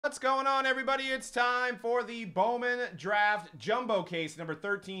What's going on, everybody? It's time for the Bowman Draft Jumbo Case, number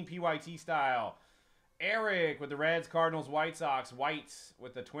 13 PYT style. Eric with the Reds, Cardinals, White Sox. Whites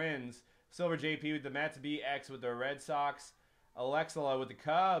with the Twins. Silver JP with the Mets. BX with the Red Sox. Alexala with the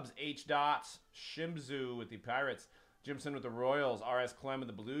Cubs. H. Dots. Shimzu with the Pirates. Jimson with the Royals. RS Clem with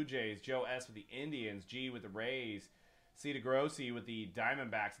the Blue Jays. Joe S. with the Indians. G with the Rays. C. DeGrossi with the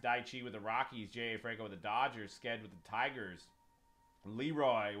Diamondbacks. Daichi with the Rockies. J. A. Franco with the Dodgers. Sked with the Tigers.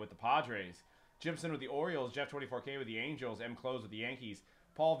 Leroy with the Padres. Jimson with the Orioles. Jeff 24K with the Angels. M. Close with the Yankees.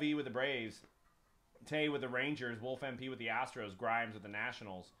 Paul V with the Braves. Tay with the Rangers. Wolf MP with the Astros. Grimes with the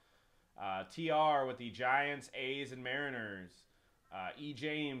Nationals. TR with the Giants, A's, and Mariners. E.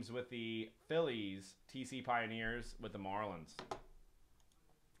 James with the Phillies. TC Pioneers with the Marlins.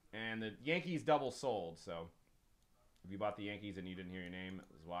 And the Yankees double sold, so if you bought the Yankees and you didn't hear your name, that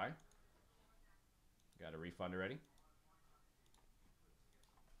was why. Got a refund already.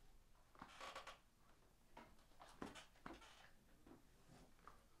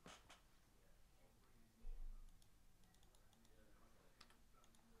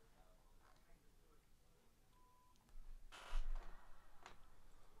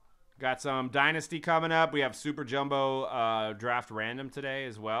 Got some Dynasty coming up. We have Super Jumbo Draft Random today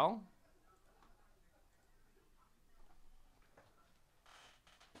as well.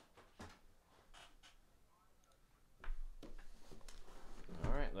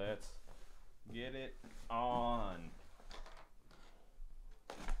 All right, let's get it on.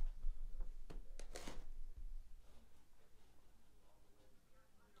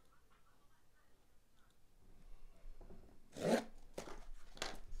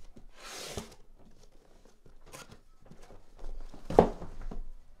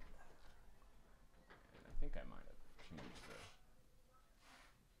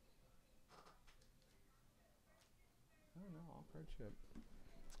 Chip.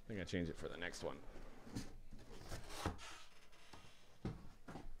 I think I changed it for the next one.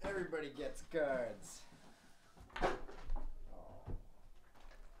 Everybody gets cards.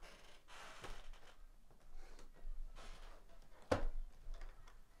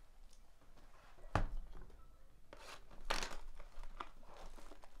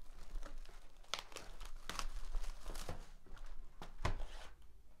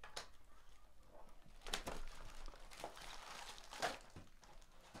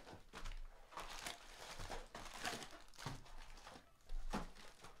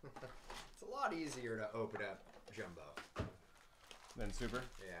 It's a lot easier to open up Jumbo. Then Super?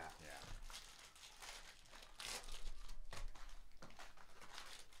 Yeah.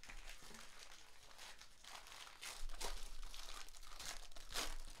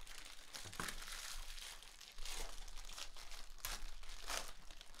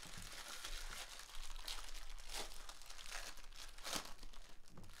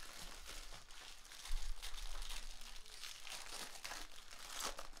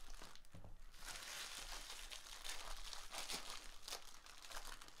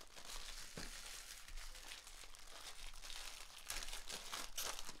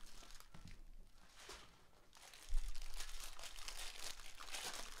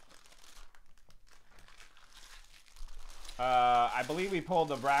 I believe we pulled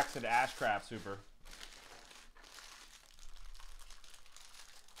the Braxton Ashcraft Super.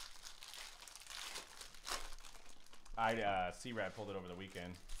 C-Rad pulled it over the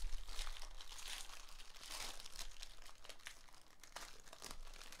weekend.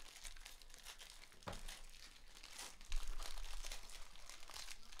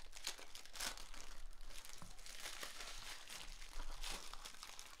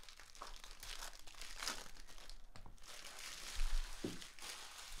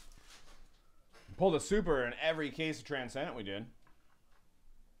 Pulled a Super in every case of Transcendent we did.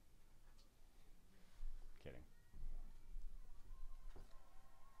 Kidding.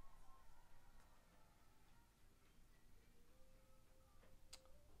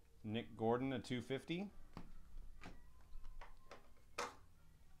 Nick Gordon, a 250.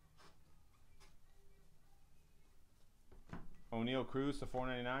 O'Neal Cruz to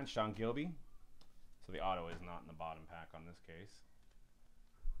 499. Sean Gilby. So the auto is not in the bottom pack on this case.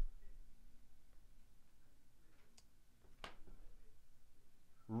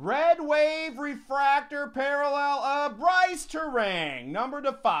 Red Wave Refractor Parallel of Bryce Terang, number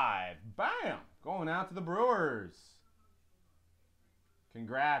to 5. Bam! Going out to the Brewers.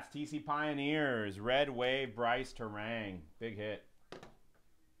 Congrats, TC Pioneers. Red Wave Bryce Terang. Big hit.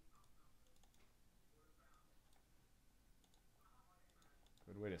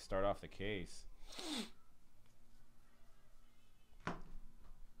 Good way to start off the case.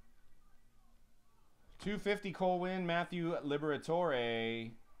 $250 Cole Winn, Matthew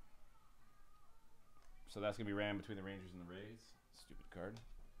Liberatore. So that's going to be ran between the Rangers and the Rays. Stupid card.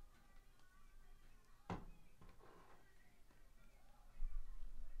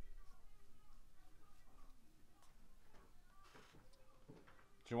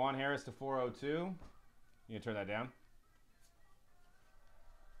 Juwan Harris to 402. You going to turn that down?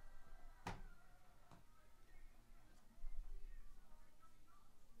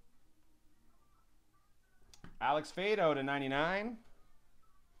 Alex Fado to 99.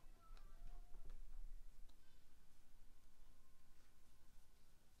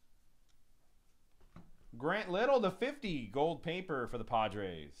 Grant Little to 50. Gold paper for the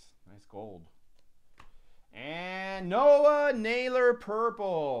Padres. Nice gold. And Noah Naylor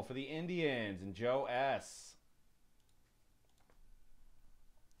purple for the Indians. And Joe S.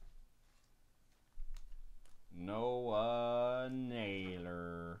 Noah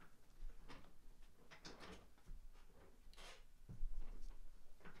Naylor.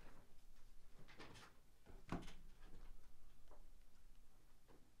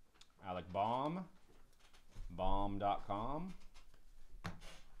 Alec Baum. Bomb.com.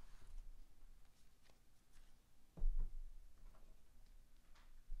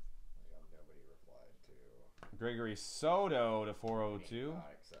 Nobody replied to Gregory Soto to 402.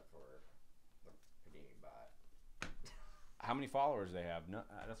 except for the Panini bot. How many followers they have? No,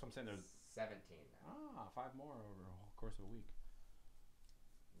 that's what I'm saying. There's 17 now. 5 more over the whole course of a week.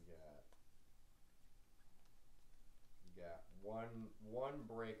 You got one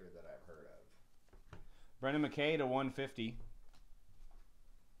breaker that I've heard of. Brendan McKay to 150.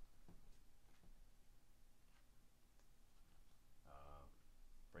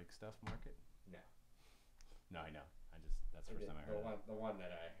 Break stuff market? No. No, I know. That's the first time I heard it. The one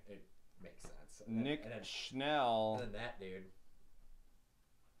that it makes sense. Nick Schnell. And then that dude.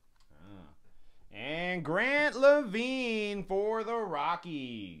 And Grant Levine for the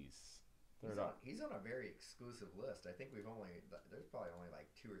Rockies. He's on a very exclusive list. I think there's probably only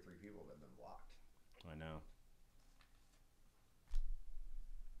like 2 or 3 people that have been blocked. I know.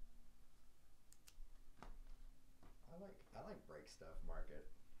 I like break stuff market.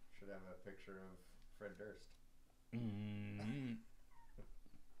 Should have a picture of Fred Durst. Mm-hmm.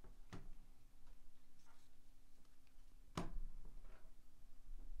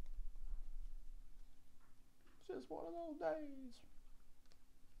 Just one of those days.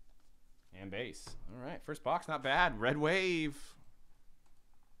 And base. All right, first box, not bad. Red Wave.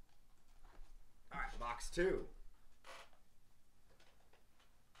 All right, box 2.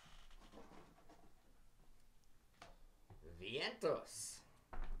 Vientos.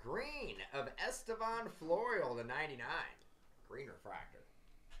 Green of Estevan Florial to 99. Green refractor.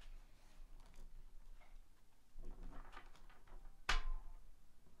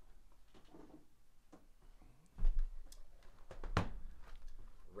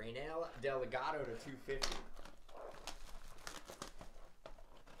 Raynel Delgado to 250.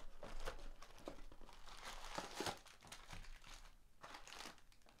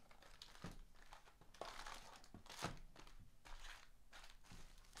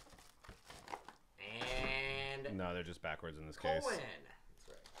 And No, they're just backwards in this case. Cohen. That's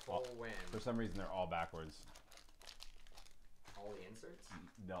right. Cohen. For some reason, they're all backwards. All the inserts?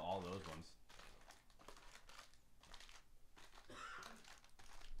 No, all those ones.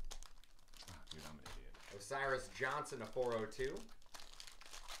 Dude, I'm an idiot. Osiris Johnson to 402. You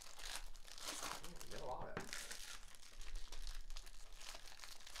got a lot of it.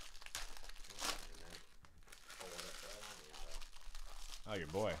 Oh, your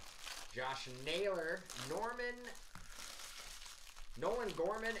boy. Josh Naylor, Nolan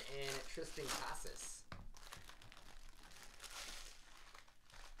Gorman, and Tristan Casas.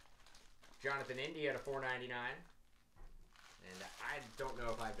 Jonathan India to 499. And I don't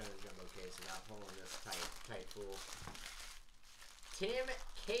know if I've done a jumbo case without pulling this tight fool. Tim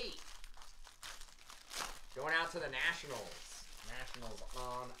Kate. Going out to the Nationals. Nationals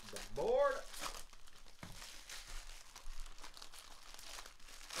on the board.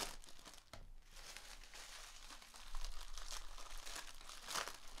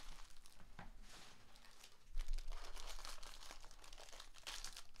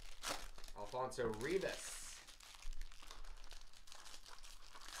 Alfonso Rivas.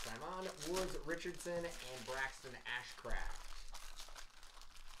 Simon Woods Richardson and Braxton Ashcraft.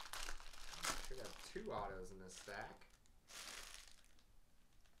 Should have 2 autos in this stack.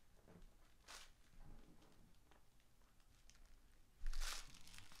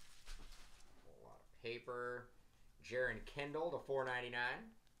 A lot of paper. Jaron Kendall to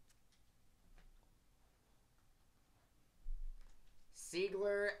 499.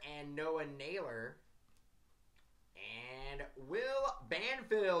 Siegler and Noah Naylor. And Will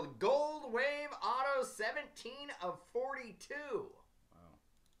Banfield, Gold Wave Auto auto 17 of 42. Wow.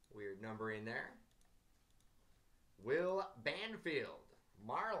 Weird number in there. Will Banfield,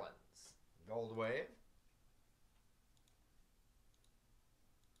 Marlins, Gold Wave.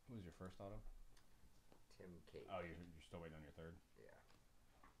 Who was your first auto? Tim Cate. Oh, you're still waiting on your third? Yeah.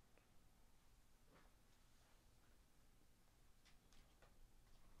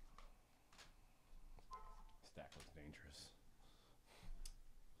 Stack looks dangerous.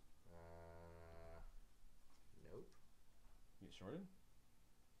 Nope. You get shorted?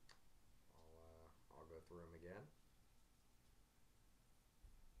 I'll go through them again.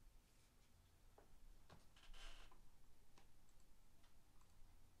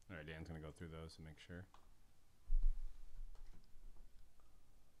 All right, Dan's going to go through those to make sure.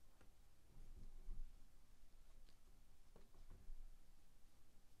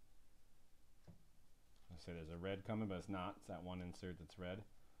 I say there's a red coming, but it's not. It's that one insert that's red.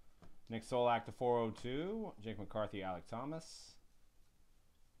 Nick Solak to 402. Jake McCarthy, Alec Thomas.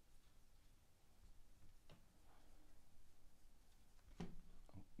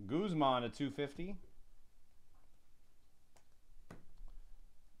 Guzman to 250.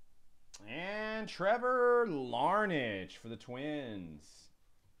 And Trevor Larnach for the Twins.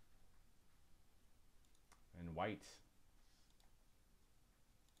 And White.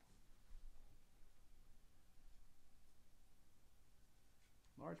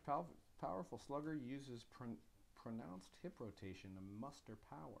 Large, powerful slugger uses pronounced hip rotation to muster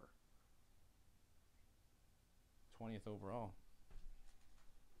power. 20th overall.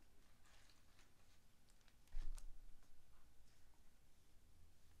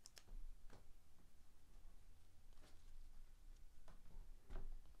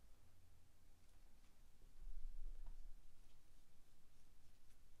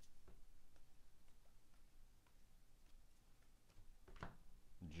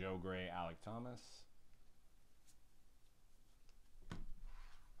 Joe Gray, Alec Thomas.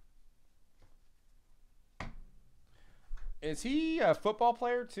 Is he a football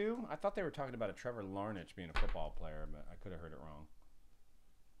player too? I thought they were talking about a Trevor Larnach being a football player, but I could have heard it wrong.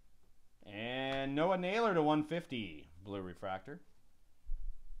 And Noah Naylor to 150, blue refractor.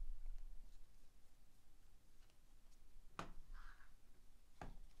 You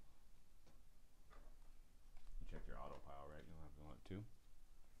checked your auto pile, right? You'll have one, two.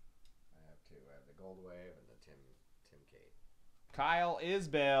 I have two. I have the Gold Wave and the Tim Cate. Kyle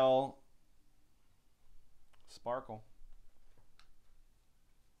Isbell. Sparkle.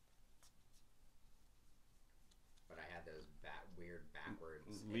 But I had those weird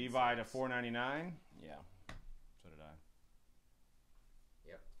backwards. Levi to inserts. 499. Yeah, so did I.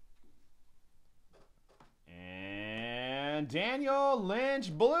 Yep. And Daniel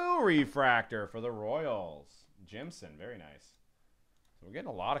Lynch blue refractor for the Royals. Jimson, very nice. So we're getting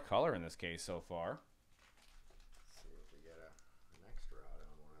a lot of color in this case so far. Let's see if we get an extra auto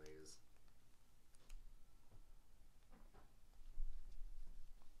on one of these.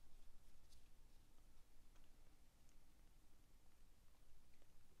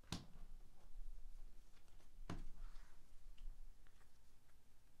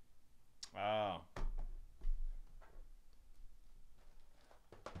 Oh.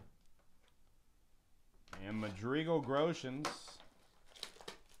 And Madrigal Groshans.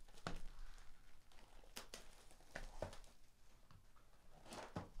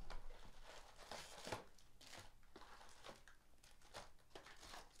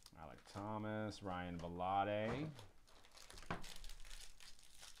 Alec Thomas, Ryan Velade.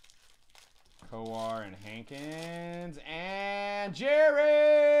 Kowar and Hankins. And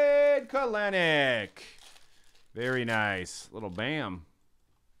Jared Kalenic. Very nice. Little bam.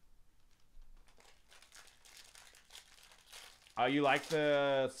 You like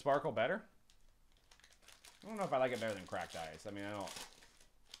the Sparkle better? I don't know if I like it better than Cracked Ice. I mean, I don't...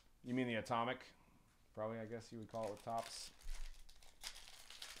 You mean the Atomic? Probably, I guess you would call it with Topps.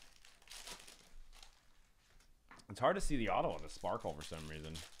 It's hard to see the auto on the Sparkle for some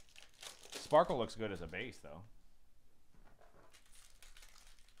reason. Sparkle looks good as a base, though.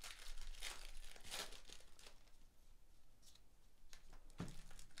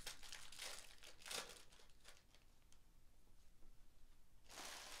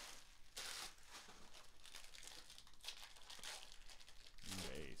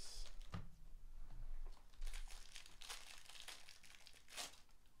 Base.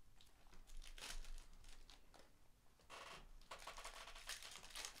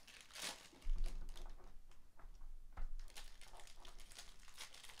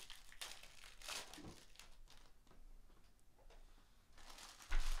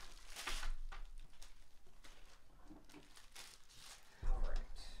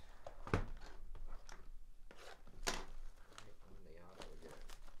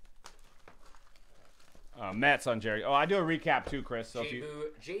 Mets on Jerry. Oh, I do a recap too, Chris. So if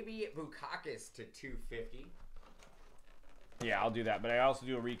you, JB Bukakis to 250. yeah, I'll do that. But I also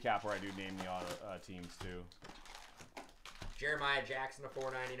do a recap where I do name the auto, teams too. Jeremiah Jackson to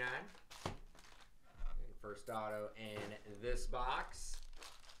 499. First auto in this box.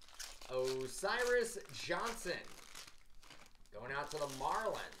 Osiris Johnson going out to the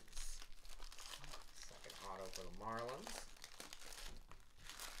Marlins. Second auto for the Marlins.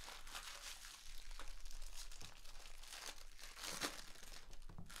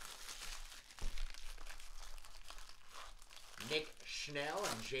 Nick Schnell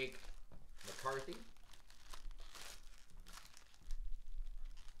and Jake McCarthy.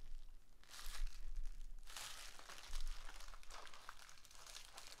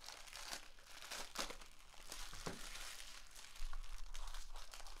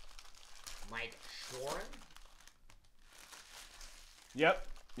 Mike Schwarren. Yep.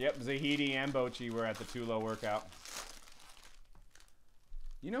 Zahidi and Bochy were at the Tulo workout.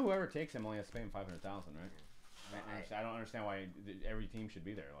 You know, whoever takes him only has to pay him $500,000, right? I don't understand why every team should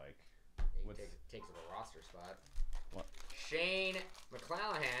be there. Like, takes up a roster spot. What? Shane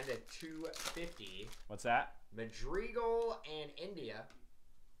McClanahan at 250. What's that? Madrigal and India.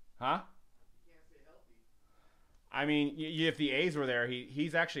 Huh? I mean, if the A's were there,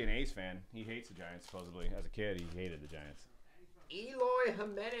 he's actually an A's fan. He hates the Giants, supposedly. As a kid, he hated the Giants. Eloy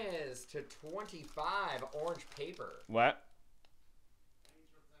Jimenez to 25, orange paper. What?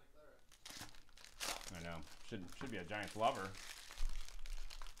 I know. Should be a Giants lover.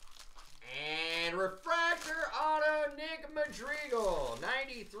 And refractor auto, Nick Madrigal.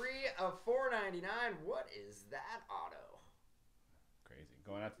 93 of 499. What is that auto? Crazy.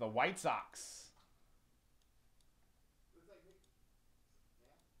 Going out to the White Sox.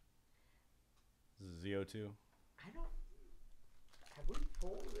 ZO2. I don't. Have we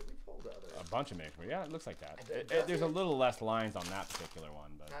pulled other? A bunch of makers. Yeah, it looks like that. There's a little less lines on that particular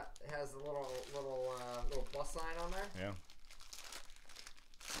one, but that has a little plus sign on there. Yeah.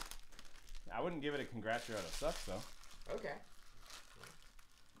 I wouldn't give it a congrats, it sucks though. Okay.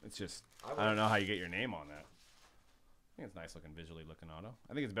 It's just I don't know how you get your name on that. I think it's nice looking, visually looking auto.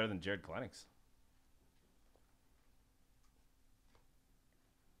 I think it's better than Jared Klenick's.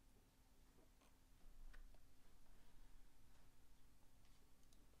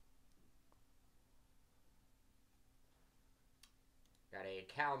 Got a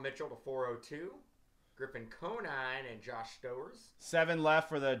Cal Mitchell to 402. Griffin Conine and Josh Stowers. 7 left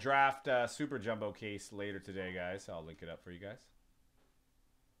for the draft super jumbo case later today, guys. I'll link it up for you guys.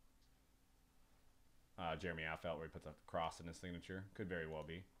 Jeremy Affelt, where he puts a cross in his signature. Could very well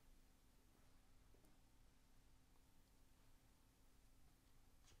be.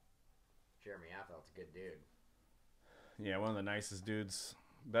 Jeremy Affelt's a good dude. Yeah, one of the nicest dudes.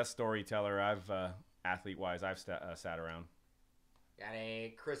 Best storyteller I've, athlete-wise, I've sat around. Got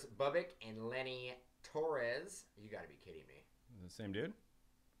a Chris Bubbick and Lenny Torres. You got to be kidding me. The same dude?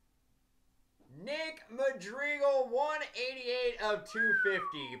 Nick Madrigal, 188 of 250.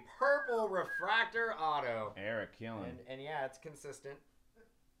 Purple refractor auto. Eric killing. And yeah, it's consistent.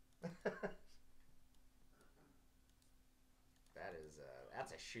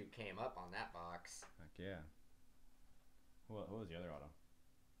 That's a shoot came up on that box. Heck yeah. What was the other auto?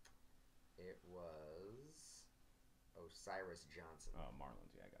 It was Osiris Johnson. Oh,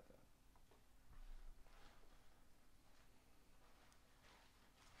 Marlins. Yeah, I got that.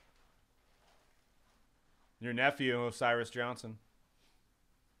 Your nephew, Osiris Johnson.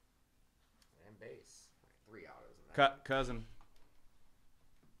 And base. Like 3 autos in that. Cousin.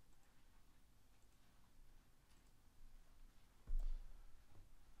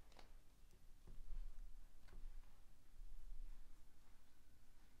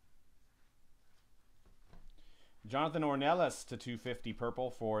 Jonathan Ornelas to 250 purple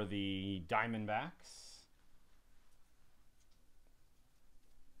for the Diamondbacks.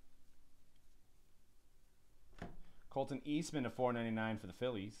 Colton Eastman to 499 for the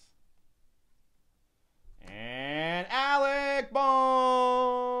Phillies. And Alec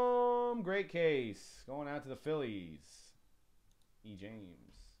Bohm! Great case. Going out to the Phillies. E.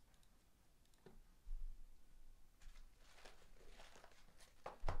 James.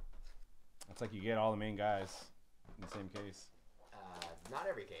 That's like you get all the main guys in the same case. Not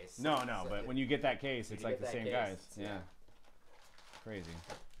every case. No, but when you get that case, it's like the same guys. Yeah. Crazy.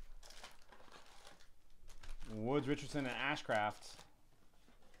 Woods, Richardson, and Ashcraft.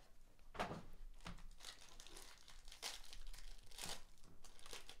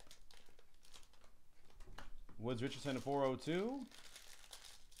 Woods, Richardson to 402.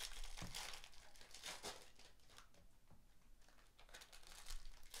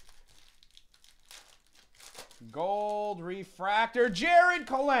 Gold refractor, Jared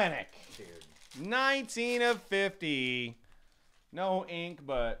Kalenic. Dude. 19 of 50. No ink,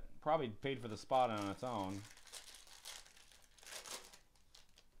 but probably paid for the spot on its own.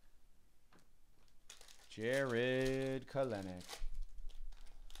 Jared Kalenic.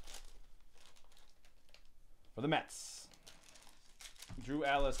 For the Mets. Drew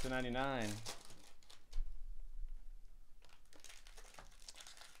Ellis to 99.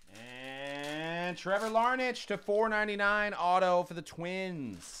 And Trevor Larnach to 499 auto for the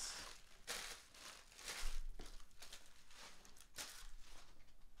Twins.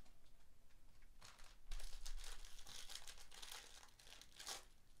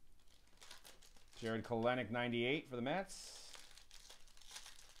 Jared Kalenic 98 for the Mets.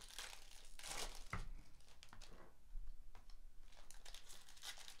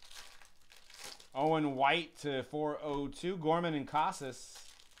 Owen White to 402. Gorman and Casas.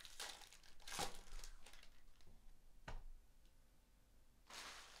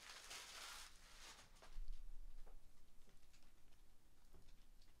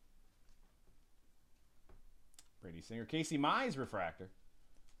 Brady Singer. Casey Mize refractor.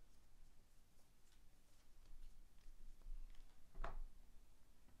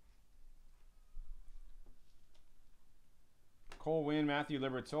 Cole Winn, Matthew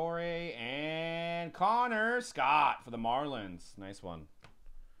Liberatore, and Connor Scott for the Marlins. Nice one.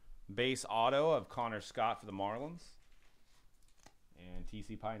 Base auto of Connor Scott for the Marlins. And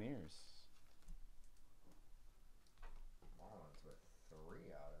TC Pioneers. Marlins with 3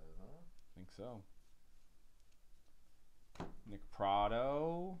 autos, huh? I think so. Nick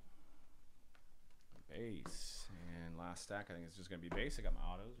Prado. Base. And last stack, I think it's just going to be base. I got my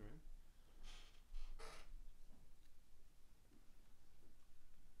autos, right?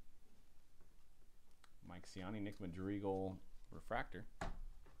 Mike Ciani, Nick Madrigal, refractor.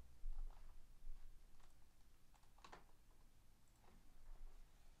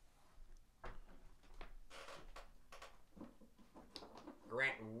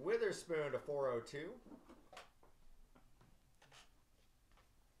 Grant Witherspoon to 402.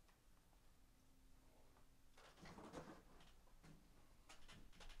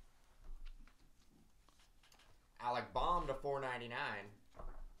 Alec Baum to 499.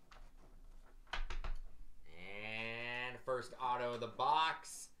 And first auto of the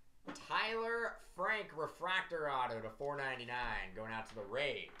box, Tyler Frank refractor auto to 499, going out to the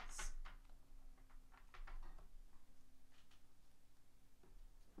Rays.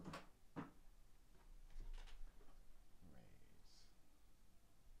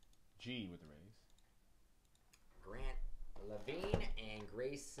 G with the Rays. Grant Levine and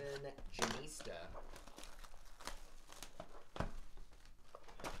Grayson Janista.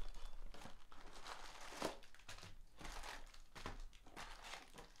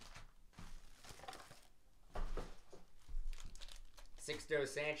 Sixto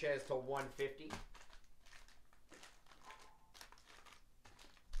Sanchez to 150.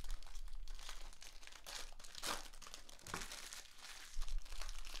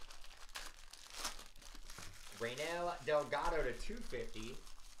 Raynel Delgado to 250.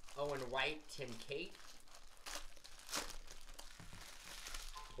 Owen White, Tim Cate.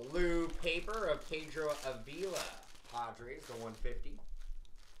 Blue paper of Pedro Avila, Padres to 150.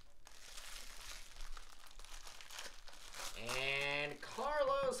 And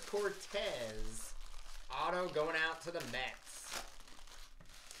Carlos Cortez, auto going out to the Mets.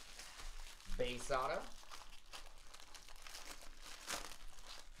 Base auto.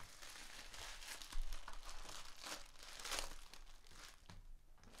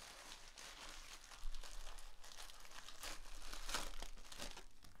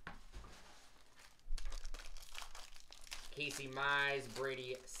 Casey Mize,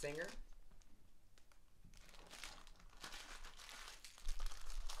 Brady Singer.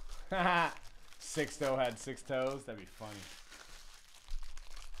 Sixto had 6 toes. That'd be funny.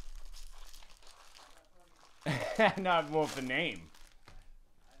 Not well, the name.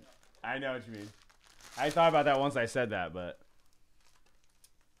 I know what you mean. I thought about that once I said that, but.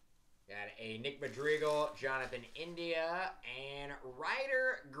 Got a Nick Madrigal, Jonathan India, and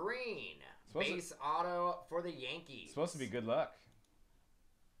Ryder Green. Base auto for the Yankees. Supposed to be good luck.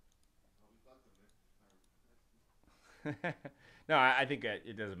 No, I think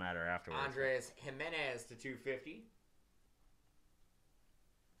it doesn't matter afterwards. Andres Jimenez to 250.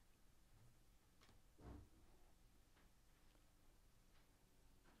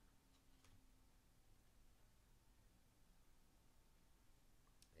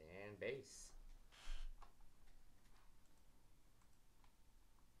 And base.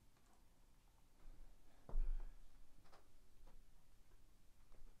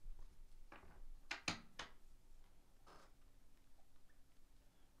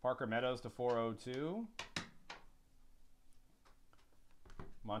 Parker Meadows to 402.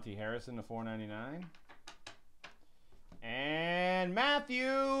 Monty Harrison to 499. And Matthew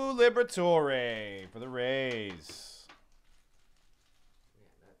Liberatore for the Rays.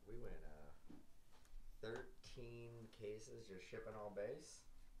 Man, we went 13 cases just shipping all base.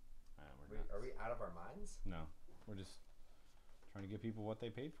 Are we out of our minds? No, we're just trying to give people what they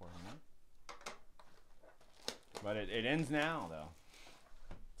paid for, you know? But it ends now, though.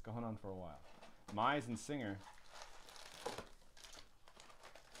 It's going on for a while. Mize and Singer.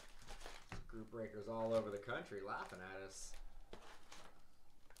 Group breakers all over the country laughing at us.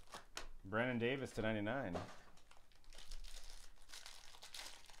 Brandon Davis to 99.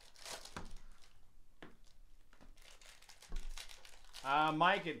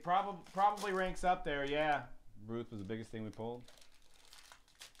 Mike, it probably ranks up there, yeah. Ruth was the biggest thing we pulled.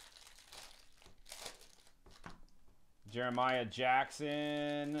 Jeremiah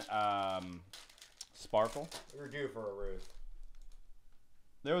Jackson, Sparkle. We were due for a Ruth.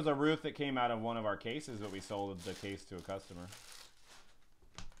 There was a Ruth that came out of one of our cases, but we sold the case to a customer.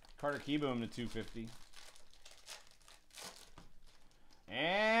 Carter Keyboom to 250.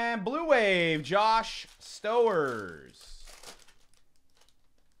 And Blue Wave, Josh Stowers.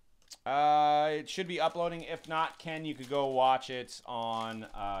 It should be uploading. If not, Ken, you could go watch it on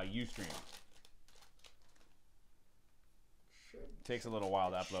Ustream. Takes a little while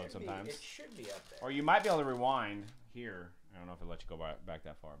to upload sometimes. It should be up there. Or you might be able to rewind here. I don't know if it lets you go back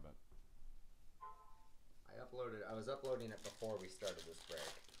that far, but I was uploading it before we started this break.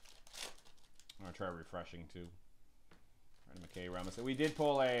 I'm gonna try refreshing too. McKay Ramos. We did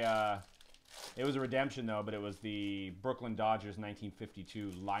pull a. It was a redemption though, but it was the Brooklyn Dodgers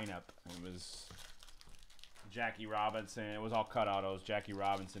 1952 lineup. It was Jackie Robinson. It was all cut autos. Jackie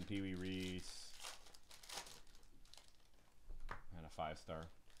Robinson, Pee Wee Reese, and a 5-star.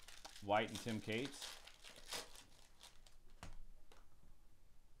 White and Tim Cates.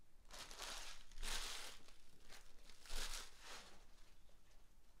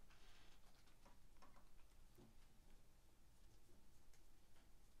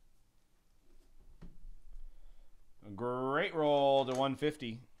 Great roll to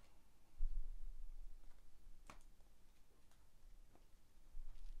 150.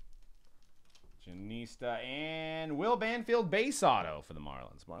 Janista and Will Banfield base auto for the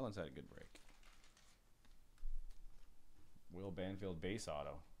Marlins. Marlins had a good break. Will Banfield base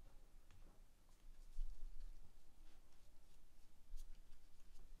auto.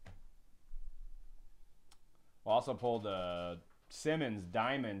 Also pulled a Simmons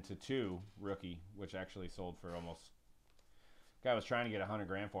Diamond to 2 rookie, which actually sold for almost. Guy was trying to get 100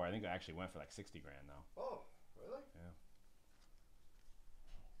 grand for it. I think it actually went for like 60 grand though. Oh, really? Yeah.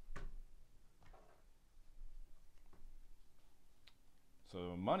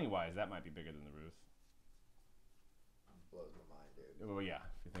 So money-wise, that might be bigger than the Ruth. Blows my mind, dude. Well, yeah,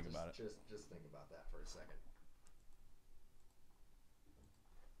 if you think about it. Just think about that for a second.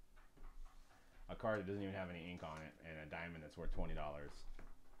 A card that doesn't even have any ink on it, and a diamond that's worth $20.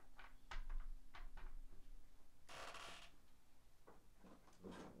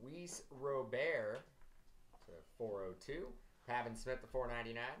 Luis Robert to 402. Pavin Smith to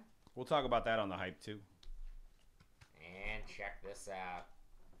 499. We'll talk about that on the hype too. And check this out.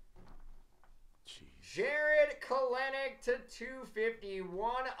 Jeez. Jared Kalenic to 250.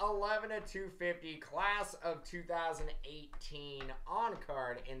 111 to 250. Class of 2018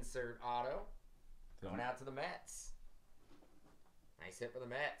 on-card insert auto. Going out to the Mets. Nice hit for the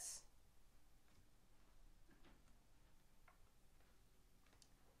Mets.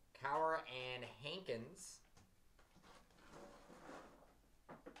 Cower and Hankins.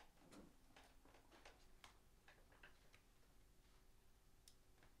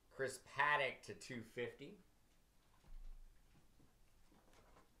 Chris Paddock to 250.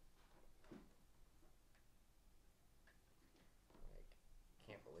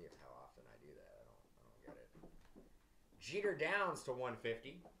 Can't believe how often I do that. I don't get it. Jeter Downs to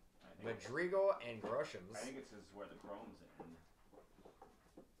 150. Madrigal and Groshems. I think it's just where the chrome's in.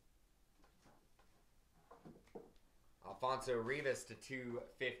 Alfonso Rivas to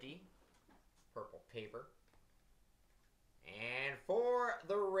 250. Purple paper. And for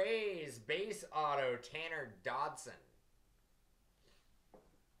the Rays, base auto, Tanner Dodson.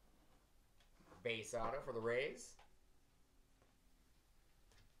 Base auto for the Rays.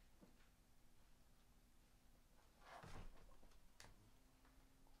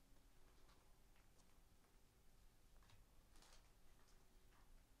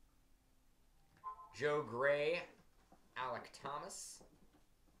 Joe Gray, Alec Thomas.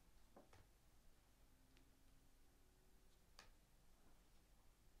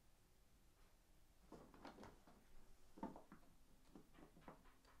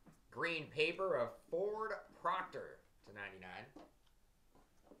 Green paper of Ford Proctor to 99.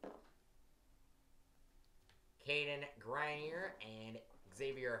 Caden Grenier and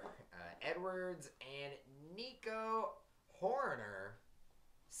Xavier Edwards and Nico Horner.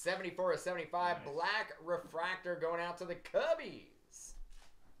 74 of 75. Nice. Black refractor going out to the Cubbies.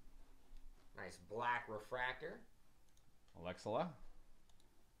 Nice black refractor. Alexala.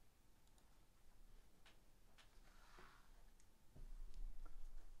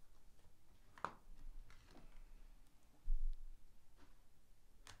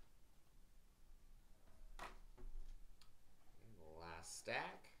 Last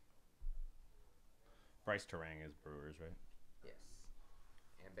stack. Bryce Terang is Brewers, right? Yes.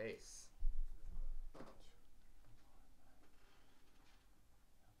 And base.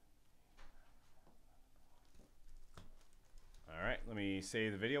 All right, let me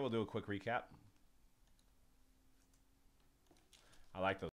save the video. We'll do a quick recap. I like those.